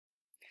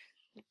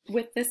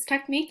With this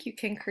technique, you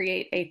can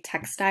create a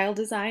textile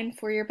design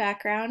for your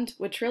background,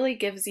 which really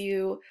gives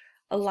you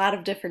a lot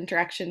of different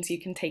directions you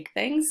can take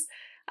things.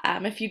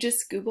 If you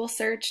just Google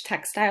search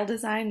textile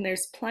design,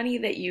 there's plenty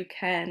that you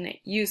can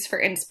use for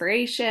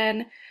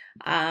inspiration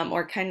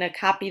or kind of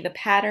copy the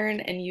pattern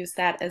and use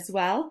that as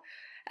well.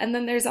 And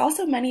then there's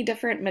also many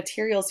different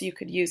materials you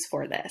could use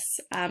for this.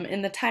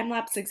 In the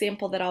time-lapse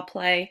example that I'll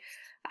play,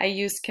 I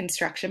used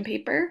construction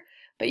paper,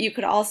 but you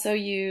could also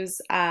use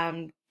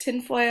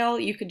tinfoil.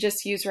 You could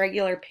just use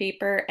regular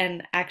paper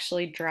and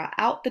actually draw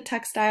out the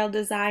textile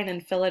design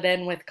and fill it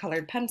in with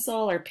colored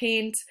pencil or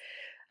paint.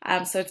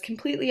 So it's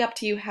completely up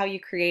to you how you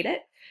create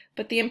it.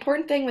 But the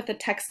important thing with the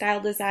textile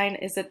design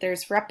is that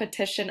there's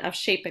repetition of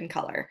shape and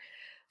color.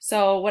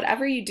 So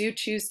whatever you do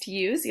choose to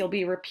use, you'll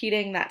be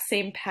repeating that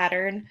same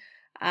pattern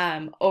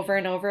over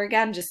and over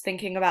again, just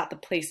thinking about the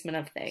placement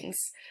of things.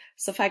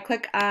 So if I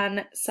click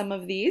on some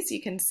of these,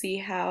 you can see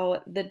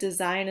how the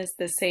design is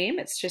the same.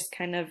 It's just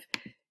kind of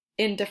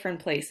in different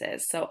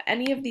places. So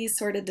any of these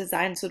sort of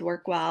designs would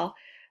work well.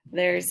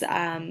 There's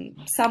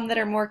some that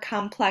are more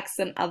complex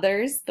than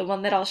others. The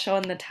one that I'll show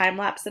in the time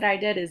lapse that I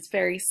did is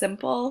very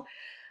simple.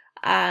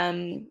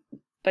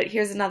 But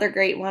here's another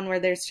great one where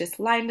there's just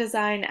line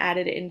design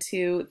added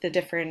into the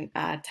different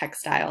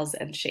textiles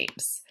and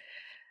shapes.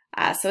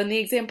 So in the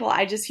example,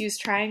 I just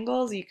used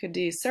triangles. You could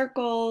do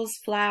circles,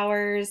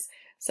 flowers.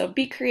 So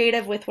be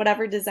creative with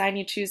whatever design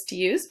you choose to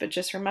use, but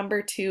just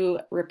remember to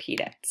repeat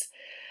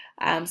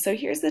it. So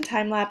here's the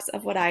time lapse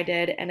of what I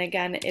did. And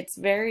again, it's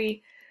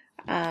very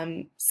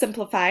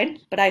simplified,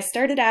 but I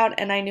started out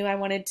and I knew I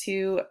wanted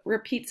to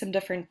repeat some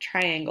different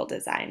triangle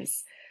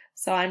designs.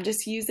 So I'm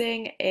just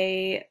using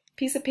a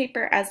piece of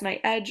paper as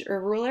my edge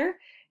or ruler,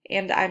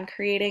 and I'm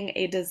creating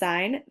a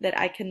design that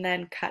I can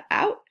then cut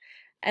out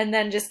and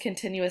then just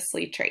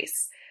continuously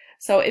trace.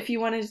 So if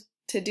you wanted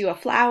to do a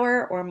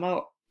flower or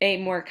a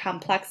more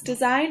complex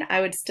design,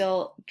 I would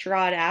still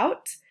draw it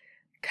out,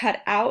 cut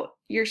out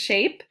your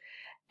shape,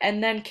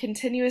 and then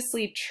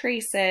continuously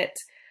trace it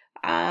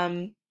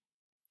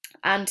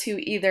onto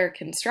either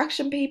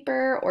construction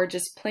paper or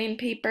just plain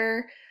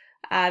paper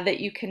that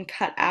you can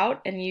cut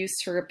out and use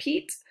to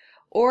repeat.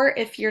 Or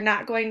if you're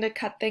not going to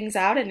cut things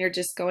out and you're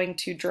just going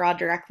to draw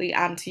directly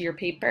onto your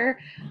paper,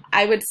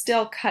 I would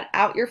still cut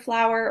out your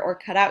flower or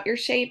cut out your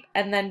shape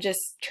and then just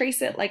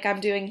trace it like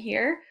I'm doing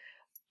here,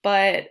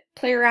 but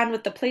play around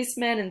with the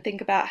placement and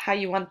think about how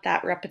you want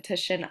that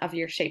repetition of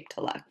your shape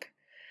to look.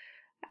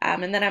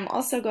 And then I'm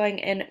also going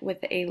in with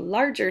a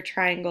larger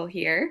triangle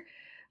here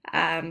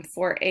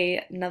for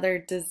another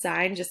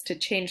design just to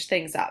change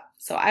things up.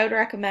 So I would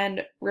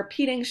recommend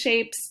repeating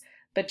shapes,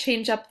 but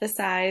change up the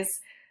size.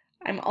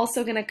 I'm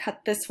also going to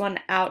cut this one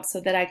out so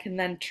that I can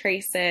then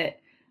trace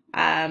it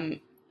and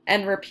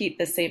repeat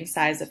the same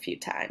size a few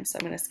times. So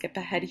I'm going to skip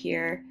ahead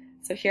here.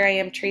 So here I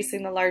am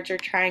tracing the larger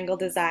triangle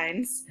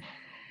designs.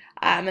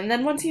 And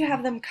then once you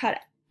have them cut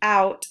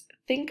out,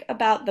 think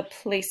about the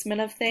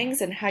placement of things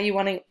and how you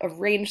want to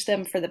arrange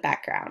them for the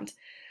background.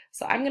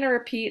 So I'm going to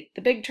repeat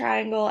the big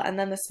triangle and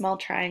then the small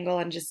triangle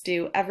and just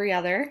do every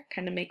other,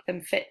 kind of make them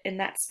fit in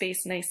that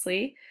space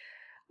nicely.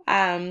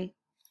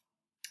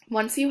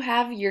 Once you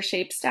have your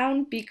shapes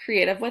down, be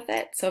creative with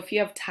it. So if you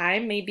have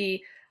time,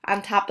 maybe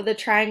on top of the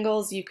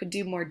triangles, you could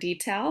do more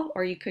detail,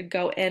 or you could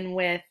go in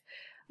with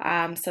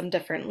some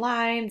different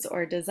lines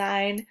or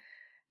design.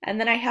 And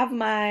then I have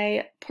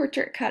my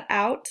portrait cut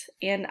out,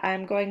 and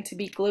I'm going to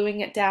be gluing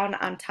it down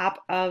on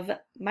top of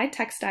my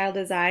textile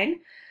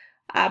design.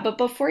 But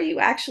before you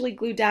actually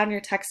glue down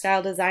your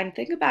textile design,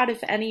 think about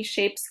if any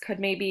shapes could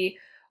maybe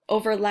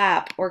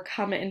overlap or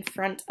come in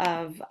front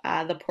of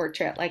the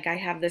portrait. Like I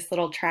have this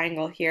little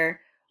triangle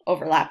here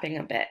overlapping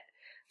a bit.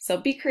 So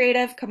be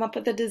creative, come up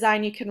with a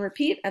design you can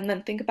repeat, and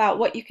then think about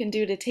what you can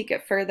do to take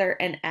it further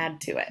and add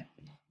to it.